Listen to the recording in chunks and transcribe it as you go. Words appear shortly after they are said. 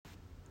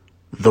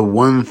The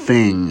one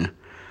thing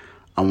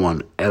I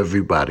want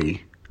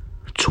everybody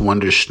to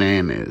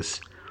understand is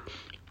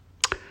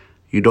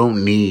you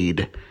don't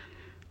need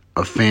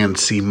a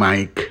fancy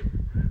mic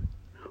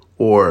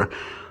or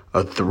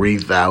a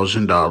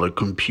 $3,000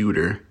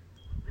 computer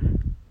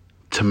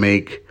to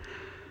make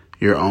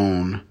your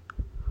own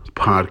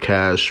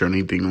podcast or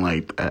anything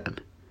like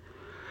that.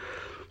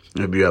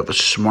 If you have a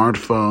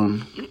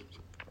smartphone,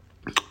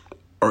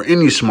 or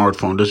any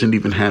smartphone, doesn't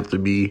even have to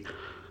be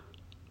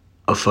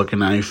a fucking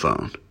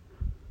iPhone.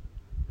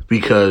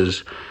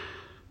 Because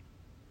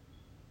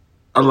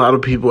a lot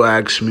of people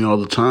ask me all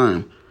the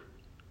time,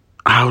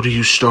 how do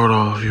you start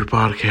off your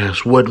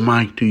podcast? What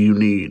mic do you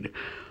need?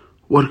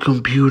 What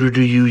computer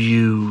do you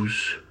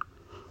use?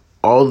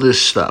 All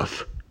this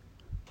stuff.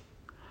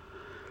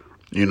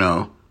 You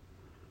know,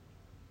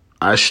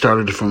 I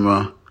started from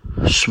a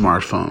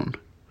smartphone,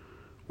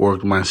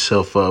 worked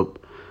myself up,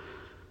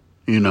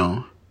 you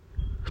know,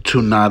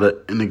 to not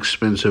an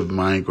expensive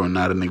mic or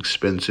not an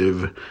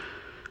expensive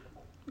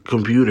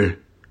computer.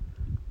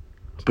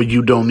 But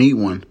you don't need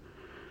one.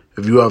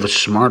 If you have a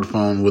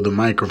smartphone with a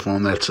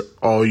microphone, that's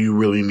all you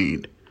really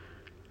need.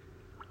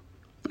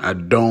 I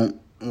don't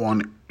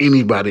want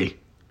anybody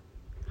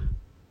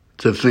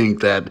to think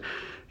that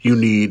you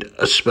need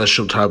a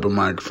special type of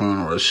microphone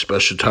or a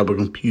special type of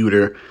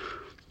computer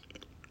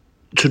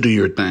to do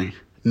your thing.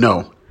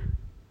 No.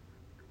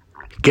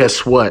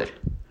 Guess what?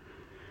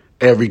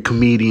 Every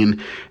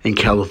comedian in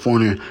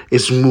California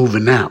is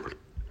moving out.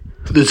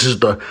 This is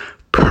the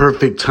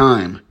perfect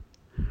time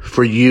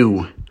for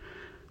you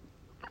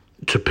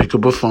to pick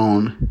up a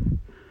phone,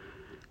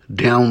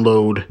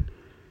 download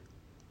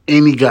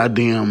any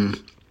goddamn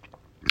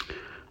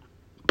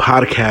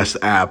podcast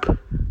app,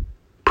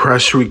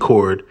 press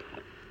record,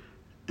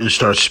 and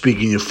start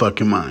speaking your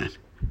fucking mind.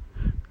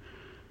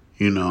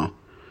 You know,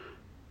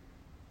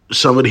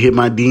 somebody hit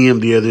my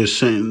DM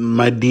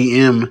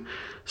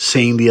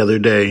saying the other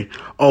day,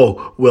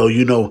 oh, well,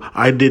 you know,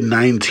 I did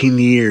 18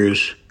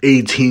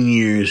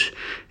 years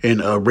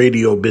in a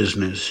radio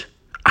business.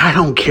 I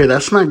don't care.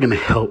 That's not going to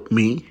help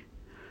me.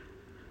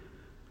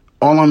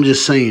 All I'm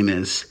just saying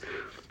is,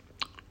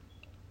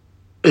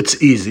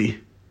 it's easy.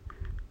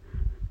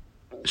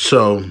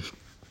 So,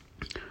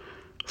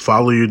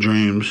 follow your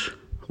dreams,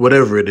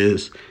 whatever it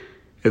is.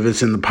 If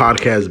it's in the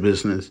podcast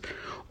business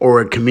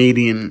or a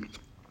comedian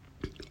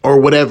or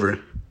whatever.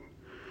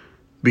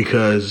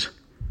 Because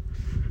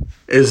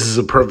this is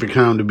a perfect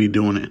time to be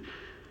doing it.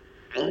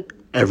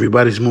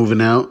 Everybody's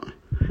moving out,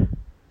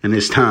 and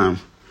it's time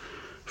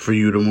for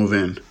you to move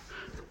in.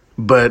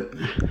 But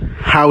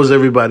how is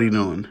everybody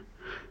doing?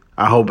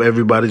 I hope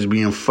everybody's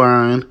being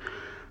fine.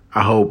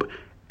 I hope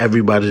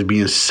everybody's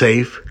being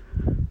safe.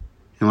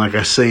 And like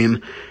I say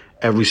in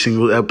every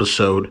single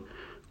episode,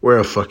 wear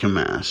a fucking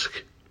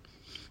mask.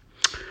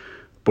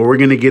 But we're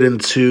going to get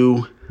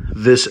into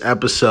this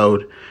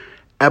episode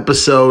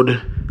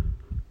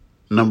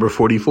number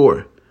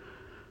 44.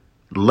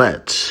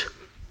 Let's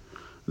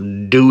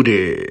do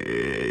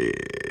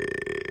this.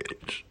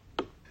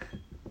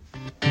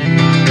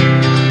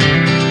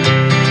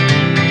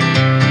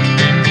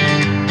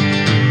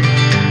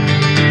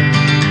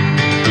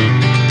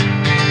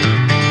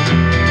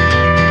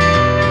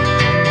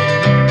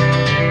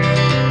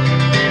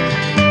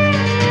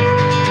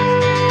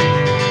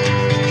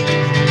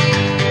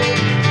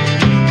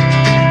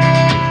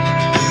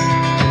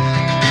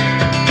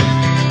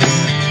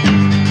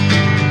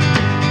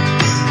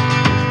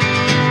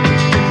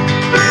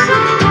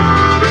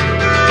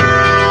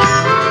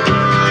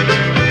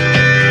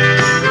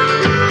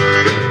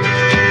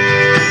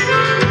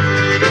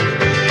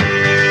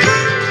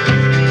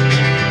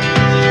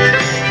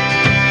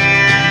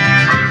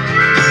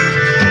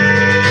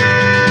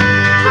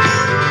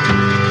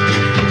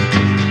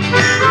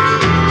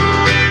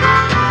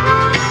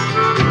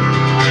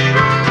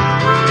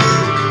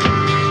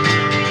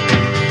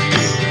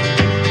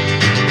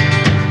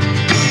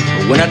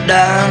 When I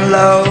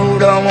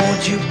download, I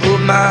want you to put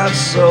my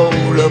soul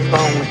up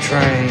on the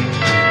train.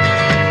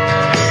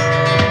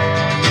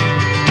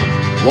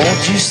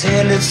 Won't you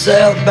send it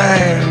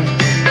southbound,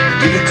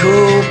 give a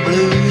cool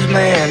blues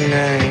man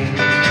name.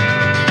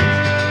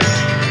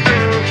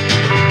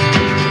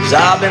 'Cause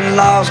I've been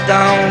lost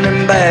on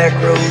them back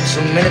roads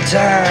so many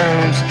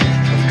times,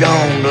 I've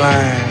gone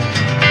blind.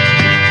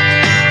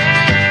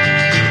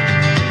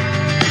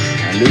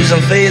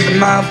 Losing faith in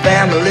my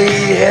family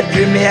had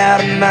driven me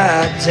out of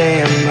my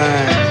tan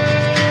mind.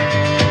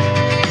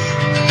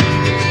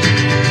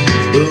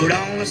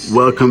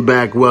 Welcome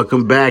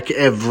back,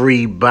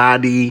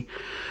 everybody.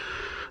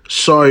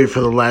 Sorry for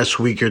the last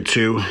week or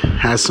two.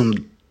 Had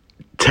some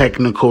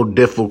technical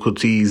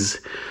difficulties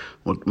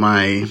with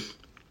my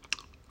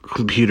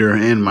computer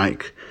and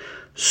mic.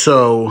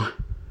 So,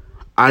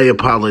 I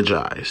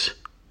apologize.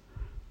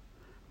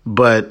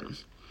 But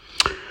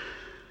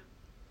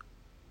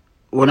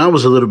when I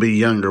was a little bit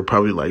younger,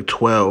 probably like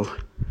 12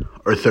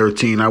 or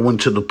 13, I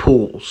went to the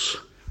pools,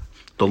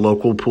 the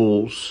local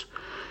pools.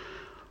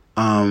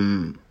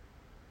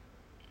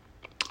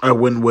 I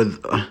went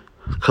with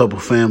a couple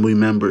family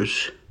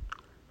members,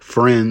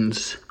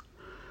 friends.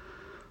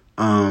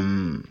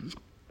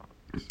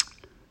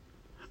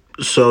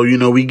 So,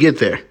 we get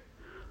there.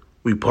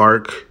 We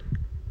park.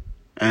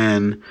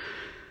 And,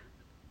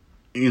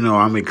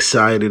 I'm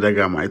excited. I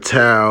got my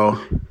towel.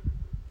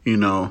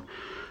 I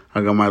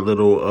got my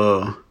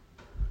little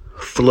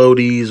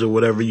floaties or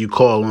whatever you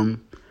call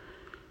them.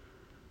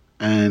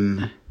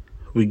 And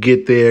we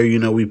get there,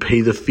 we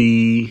pay the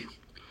fee.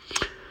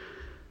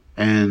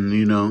 And,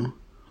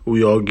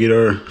 we all get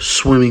our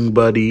swimming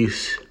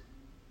buddies.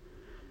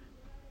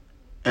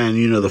 And,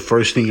 the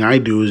first thing I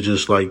do is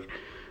just like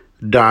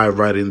dive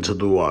right into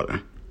the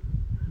water.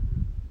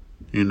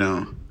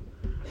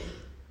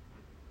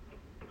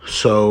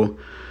 So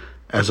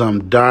as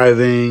I'm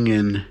diving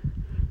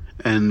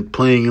and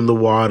playing in the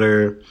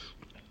water,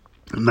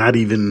 not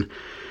even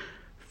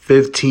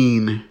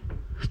 15,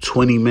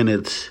 20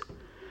 minutes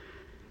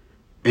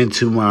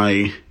into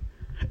my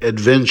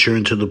adventure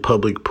into the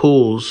public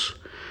pools,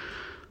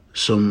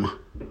 some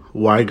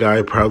white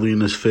guy, probably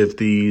in his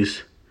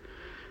 50s,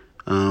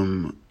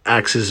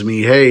 asks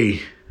me,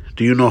 "Hey,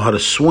 do you know how to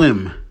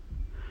swim?"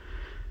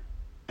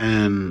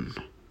 And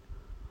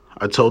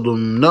I told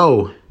him,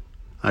 "No,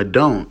 I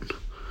don't."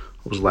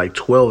 I was like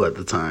 12 at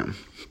the time.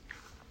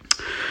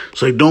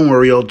 It's like, "Don't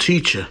worry, I'll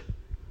teach you."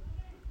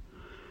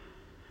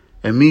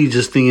 And me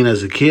just thinking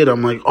as a kid,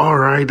 I'm like, all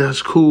right,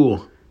 that's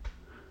cool.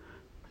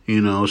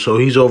 So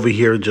he's over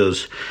here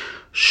just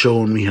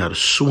showing me how to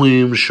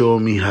swim,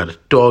 showing me how to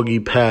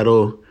doggy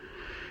paddle.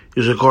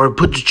 He's like, all right,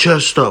 put your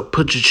chest up,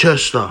 put your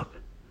chest up.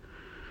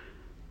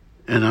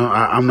 And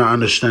I'm not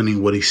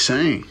understanding what he's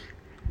saying.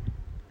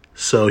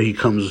 So he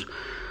comes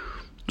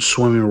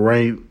swimming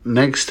right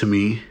next to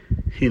me,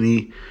 and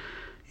he's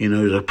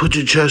like, put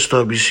your chest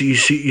up. You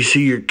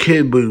see your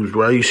kid boobs,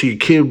 right? You see your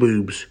kid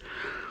boobs,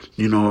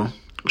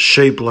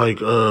 shaped like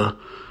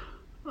little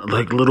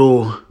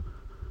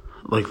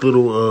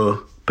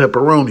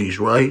pepperonis,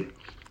 right?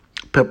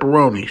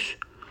 Pepperonis.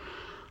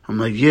 I'm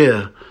like,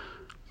 yeah.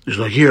 He's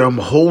like, here, I'm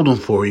gonna hold them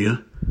for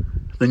you.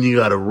 Then you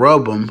gotta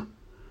rub them,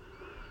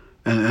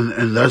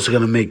 and that's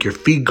gonna make your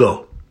feet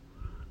go.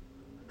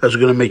 That's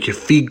gonna make your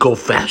feet go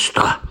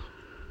faster.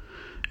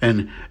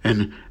 And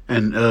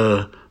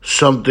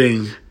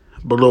something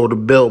below the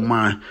belt,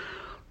 my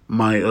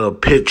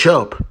pitch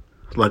up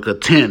like a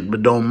tent,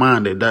 but don't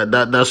mind it.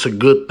 That's a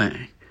good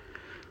thing,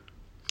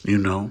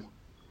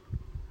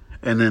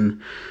 And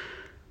then,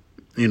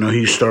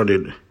 he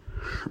started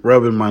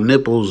rubbing my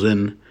nipples,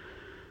 and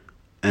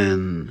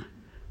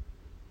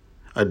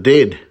I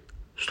did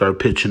start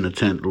pitching the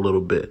tent a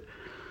little bit,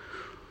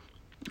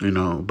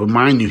 But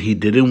mind you, he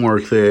didn't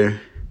work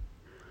there.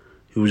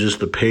 He was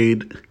just a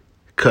paid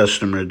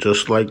customer,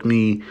 just like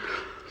me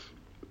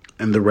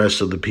and the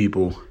rest of the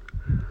people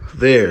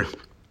there.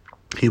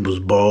 He was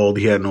bald.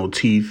 He had no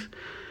teeth.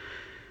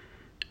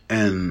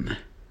 And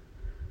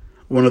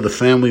one of the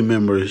family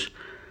members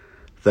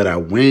that I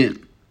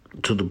went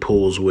to the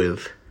pools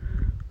with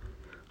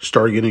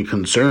started getting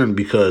concerned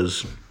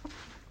because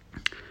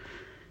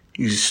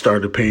he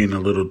started paying a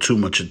little too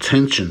much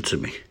attention to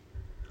me.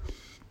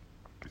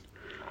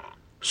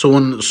 So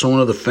one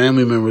of the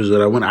family members that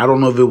I went, I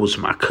don't know if it was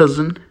my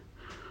cousin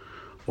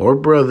or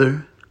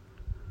brother,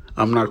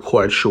 I'm not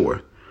quite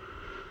sure,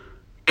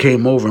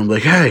 came over and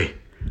like, "Hey,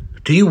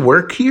 do you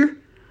work here?"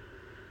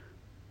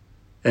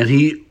 And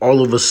he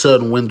all of a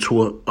sudden went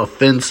to a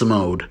offense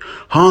mode.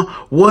 "Huh?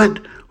 What?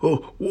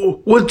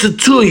 What's it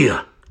to you?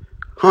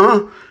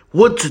 Huh?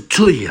 What's it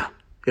to you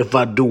if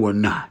I do or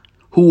not?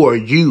 Who are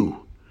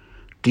you?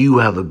 Do you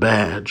have a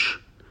badge?"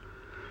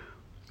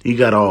 He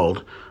got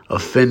all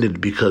offended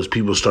because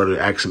people started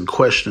asking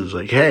questions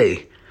like,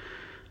 "Hey,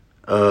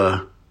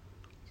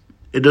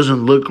 it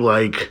doesn't look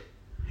like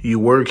you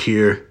work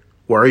here.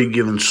 Why are you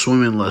giving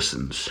swimming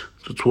lessons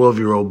to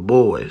 12-year-old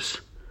boys?"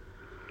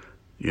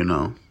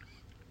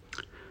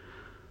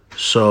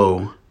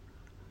 So,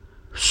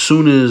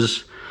 soon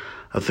as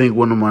I think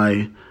one of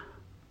my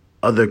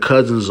other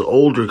cousins,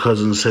 older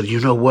cousins, said, "You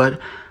know what?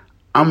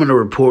 I'm going to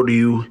report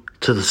you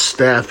to the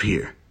staff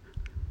here."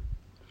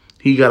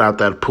 He got out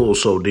that pool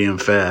so damn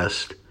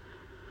fast.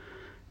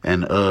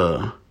 And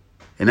I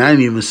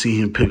didn't even see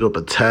him pick up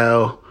a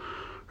towel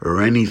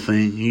or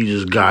anything. He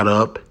just got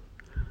up.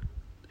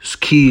 His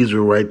keys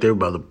were right there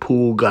by the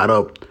pool. Got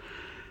up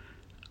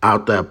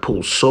out that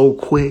pool so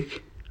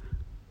quick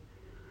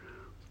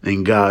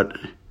and got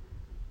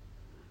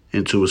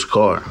into his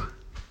car.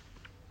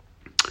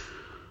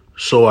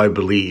 So I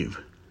believe.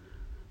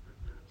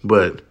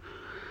 But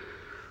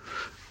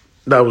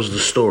that was the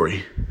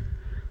story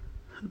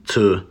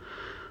to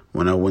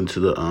when I went to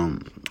the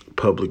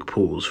public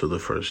pools for the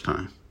first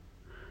time.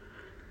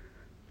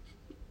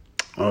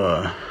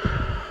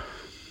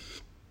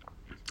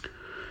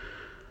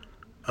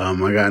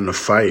 I got in a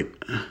fight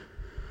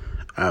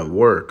at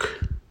work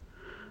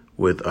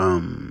with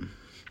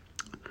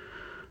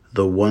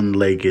the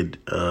one-legged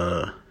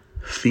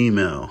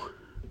female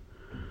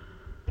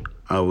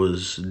I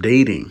was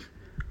dating.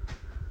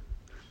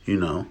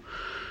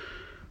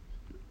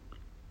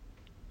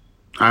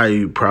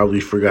 I probably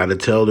forgot to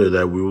tell her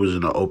that we was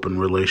in an open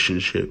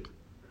relationship.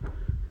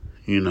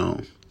 We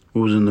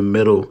was in the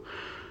middle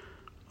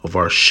of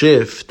our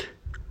shift,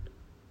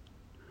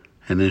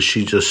 and then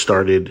she just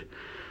started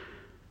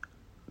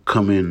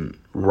coming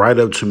right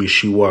up to me.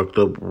 She walked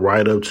up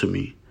right up to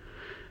me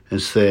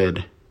and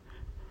said,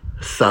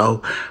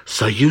 So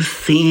you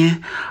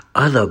seeing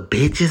other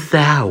bitches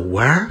at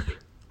work?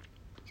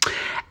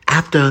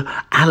 After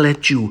I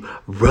let you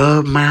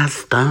rub my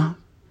stump?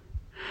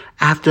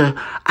 After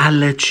I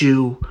let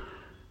you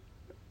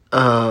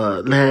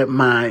let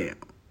my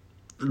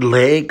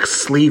leg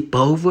sleep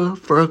over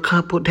for a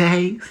couple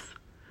days?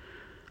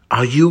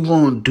 Are you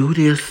gonna do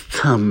this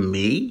to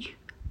me?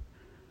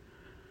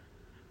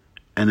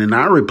 And then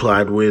I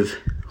replied with,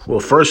 well,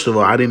 first of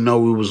all, I didn't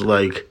know it was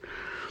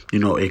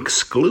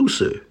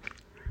exclusive.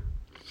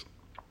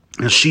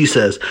 And she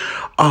says,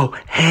 oh,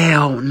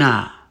 hell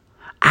nah.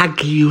 I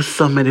give you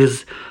some of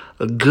this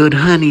good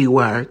honey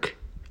work,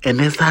 and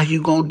that's how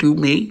you gonna do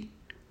me?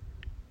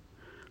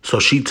 So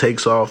she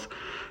takes off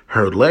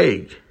her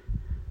leg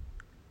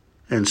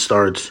and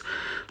starts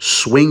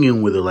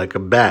swinging with it like a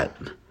bat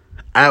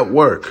at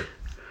work.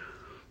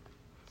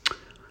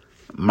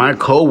 My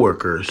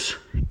coworkers,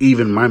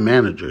 even my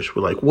managers,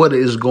 were like, what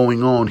is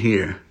going on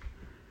here?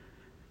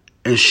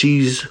 And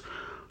she's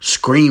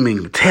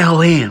screaming, tell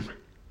him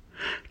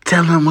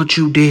what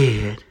you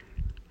did.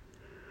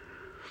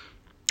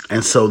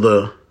 And so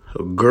the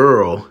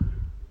girl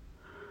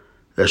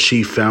that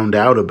she found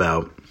out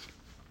about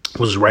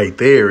was right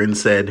there and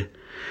said,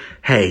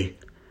 hey,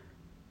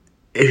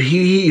 if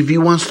he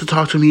wants to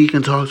talk to me, he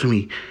can talk to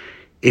me.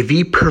 If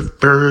he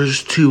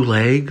prefers two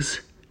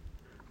legs,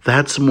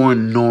 that's more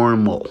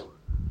normal.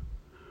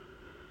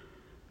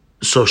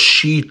 So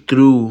she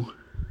threw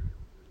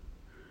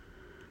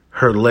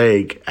her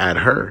leg at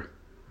her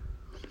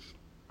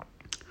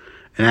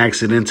and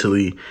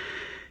accidentally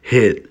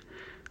hit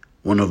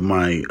one of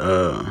my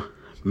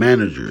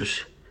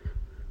managers.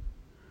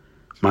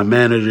 My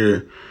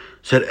manager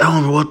said,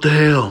 Elmer, what the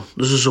hell?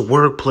 This is a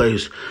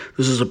workplace.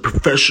 This is a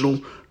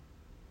professional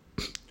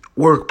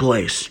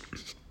workplace.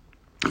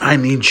 I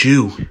need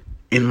you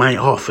in my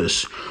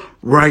office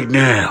right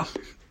now.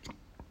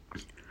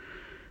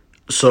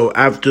 So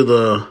after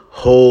the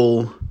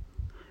whole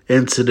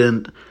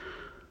incident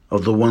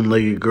of the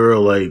one-legged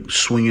girl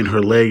swinging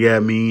her leg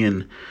at me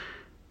and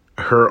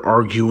her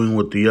arguing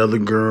with the other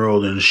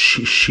girl, and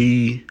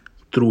she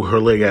threw her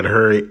leg at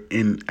her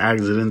and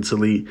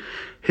accidentally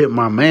hit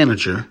my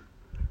manager.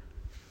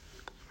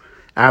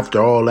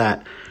 After all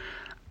that,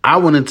 I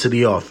went into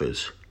the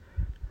office.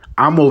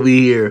 I'm over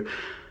here,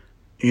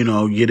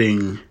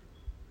 getting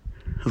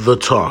the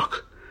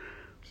talk.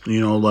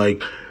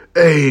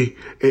 Hey,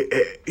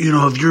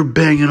 if you're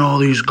banging all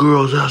these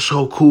girls, that's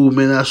so cool,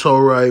 man. That's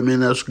all right,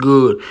 man. That's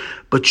good.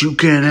 But you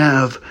can't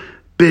have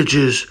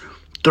bitches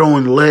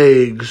throwing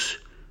legs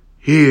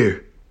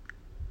here.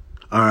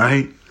 All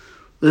right?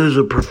 This is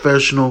a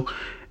professional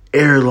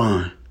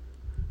airline.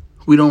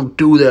 We don't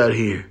do that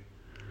here.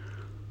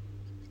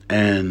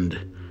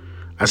 And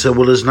I said,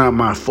 well, it's not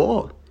my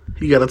fault.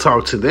 You got to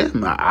talk to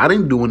them. I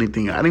didn't do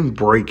anything. I didn't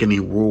break any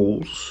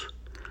rules,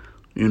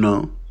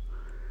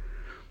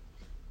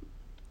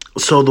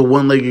 So the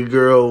one-legged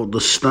girl,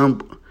 the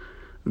stump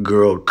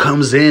girl,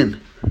 comes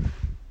in,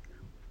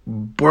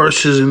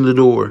 bursts in the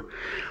door.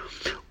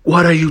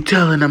 What are you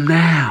telling them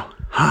now,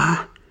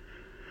 huh?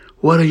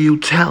 What are you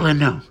telling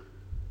them?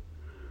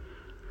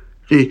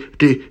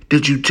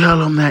 Did you tell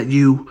them that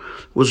you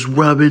was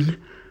rubbing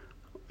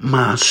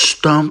my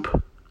stump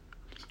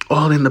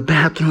all in the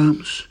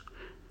bathrooms?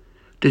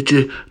 Did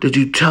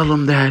you tell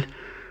them that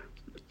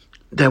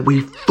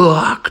we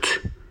fucked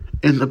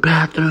in the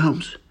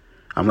bathrooms?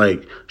 I'm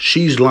like,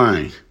 she's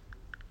lying.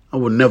 I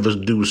would never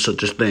do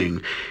such a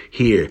thing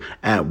here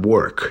at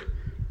work,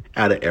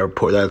 at an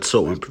airport. That's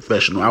so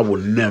unprofessional. I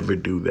would never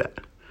do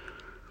that,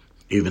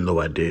 even though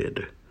I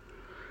did.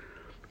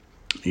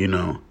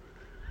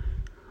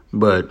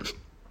 But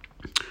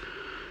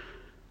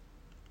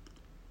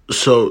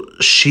so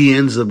she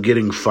ends up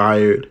getting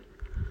fired.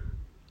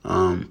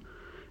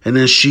 And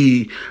then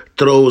she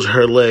throws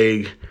her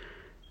leg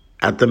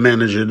at the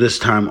manager, this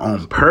time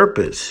on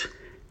purpose.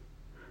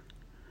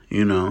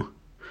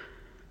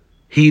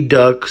 He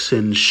ducks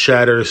and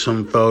shatters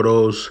some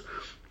photos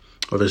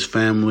of his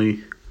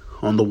family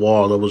on the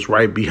wall that was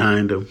right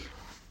behind him.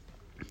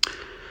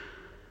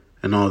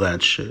 And all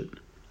that shit.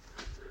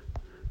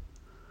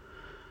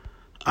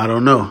 I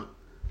don't know.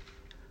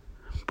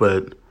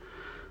 But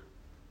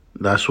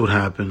that's what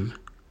happened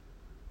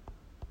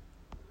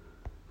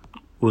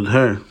with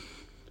her.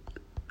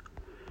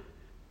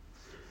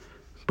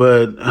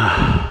 But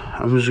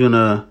I'm just going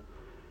to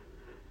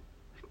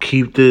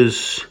keep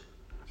this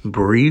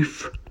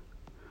brief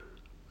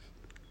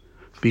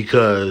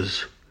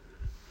because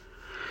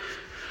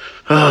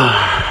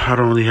I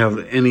don't really have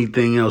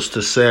anything else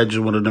to say. I just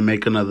wanted to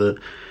make another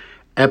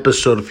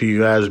episode for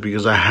you guys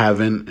because I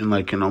haven't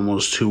in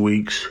almost 2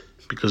 weeks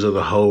because of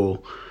the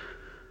whole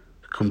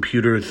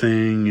computer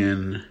thing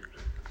and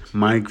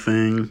mic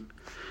thing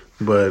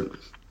But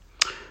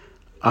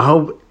I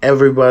hope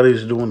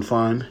everybody's doing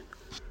fine.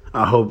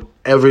 I hope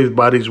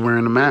everybody's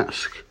wearing a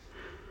mask.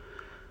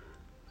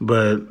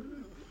 But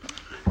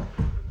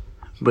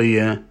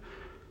yeah.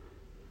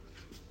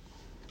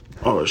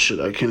 Oh shit,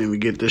 I can't even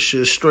get this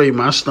shit straight.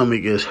 My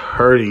stomach is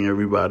hurting,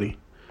 everybody.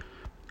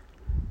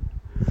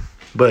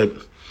 But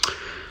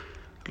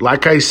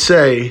like I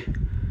say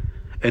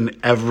in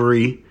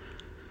every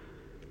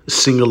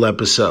single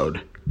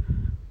episode,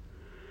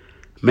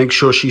 make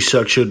sure she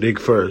sucks your dick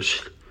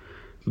first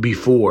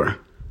before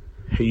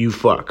you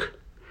fuck.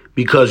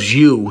 Because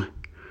you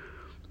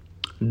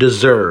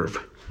deserve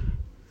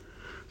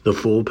the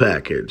full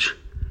package.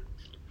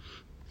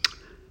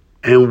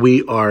 And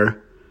we are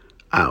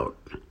out.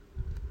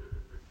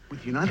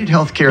 With United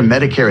Healthcare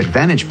Medicare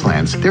Advantage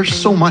plans, there's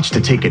so much to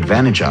take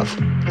advantage of,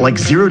 like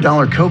 $0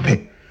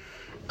 copay.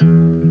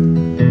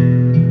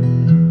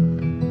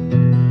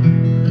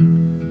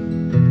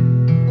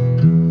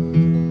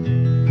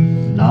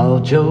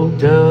 All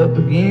choked up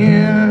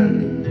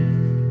again.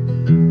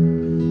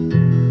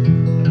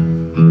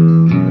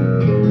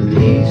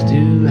 These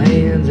two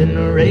hands in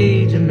the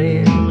rage of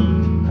men.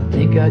 I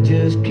think I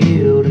just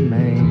killed a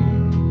man.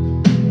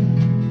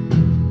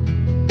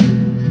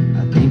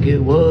 I think it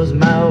was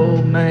my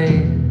old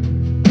man.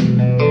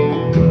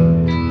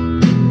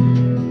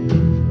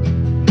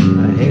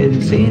 I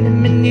hadn't seen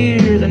him in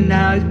years, and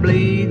now he's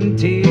bleeding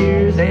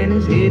tears, and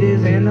his head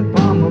is in the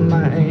palm of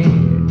my hand.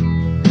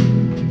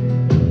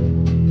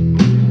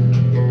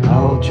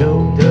 All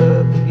choked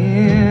up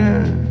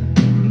again.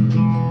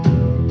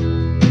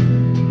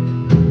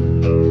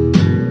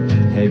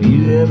 Have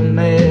you ever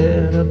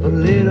met a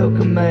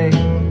political man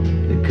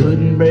that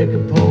couldn't break a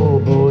poor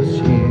boy's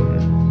chin?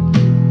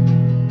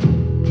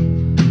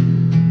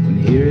 When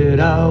here it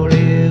all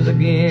is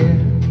again.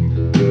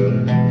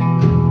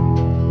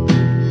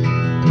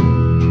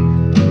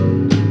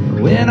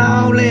 Went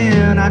all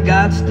in, I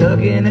got stuck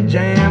in a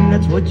jam.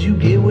 That's what you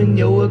get when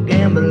you're a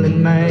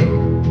gambling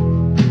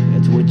man.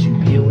 That's what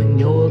you get when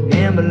you're a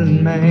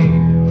gambling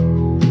man.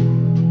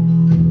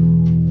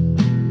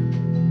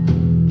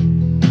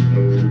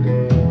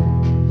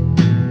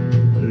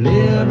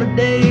 Every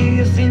day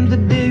it seems to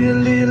dig a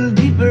little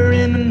deeper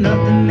into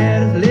nothing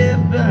that is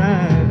left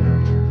behind.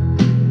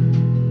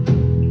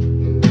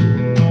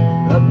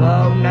 Up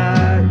all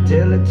night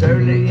till it's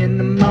early in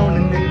the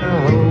morning and the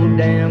whole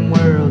damn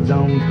world's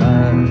on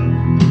fire.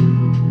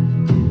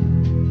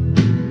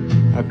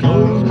 I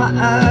close my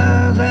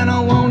eyes and I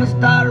wanna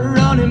start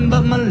running,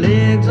 but my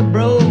legs are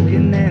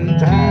broken and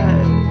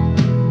tired.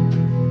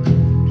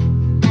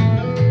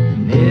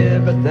 And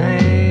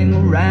everything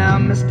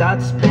around me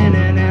starts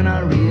spinning and I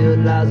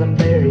realize I'm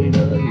buried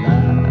alive.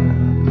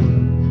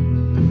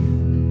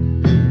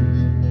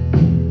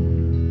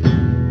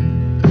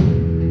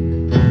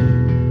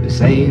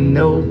 This ain't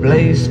no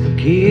place for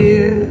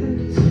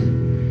kids.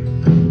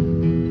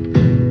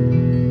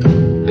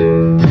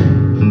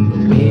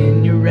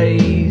 When you're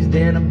raised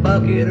in a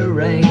bucket of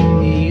rain,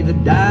 you either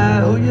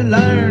die or you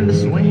learn to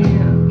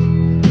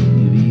swim.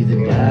 You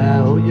either die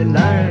or you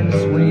learn to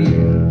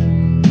swim.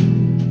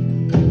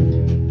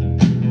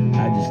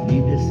 I just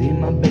need to see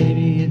my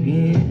baby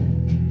again.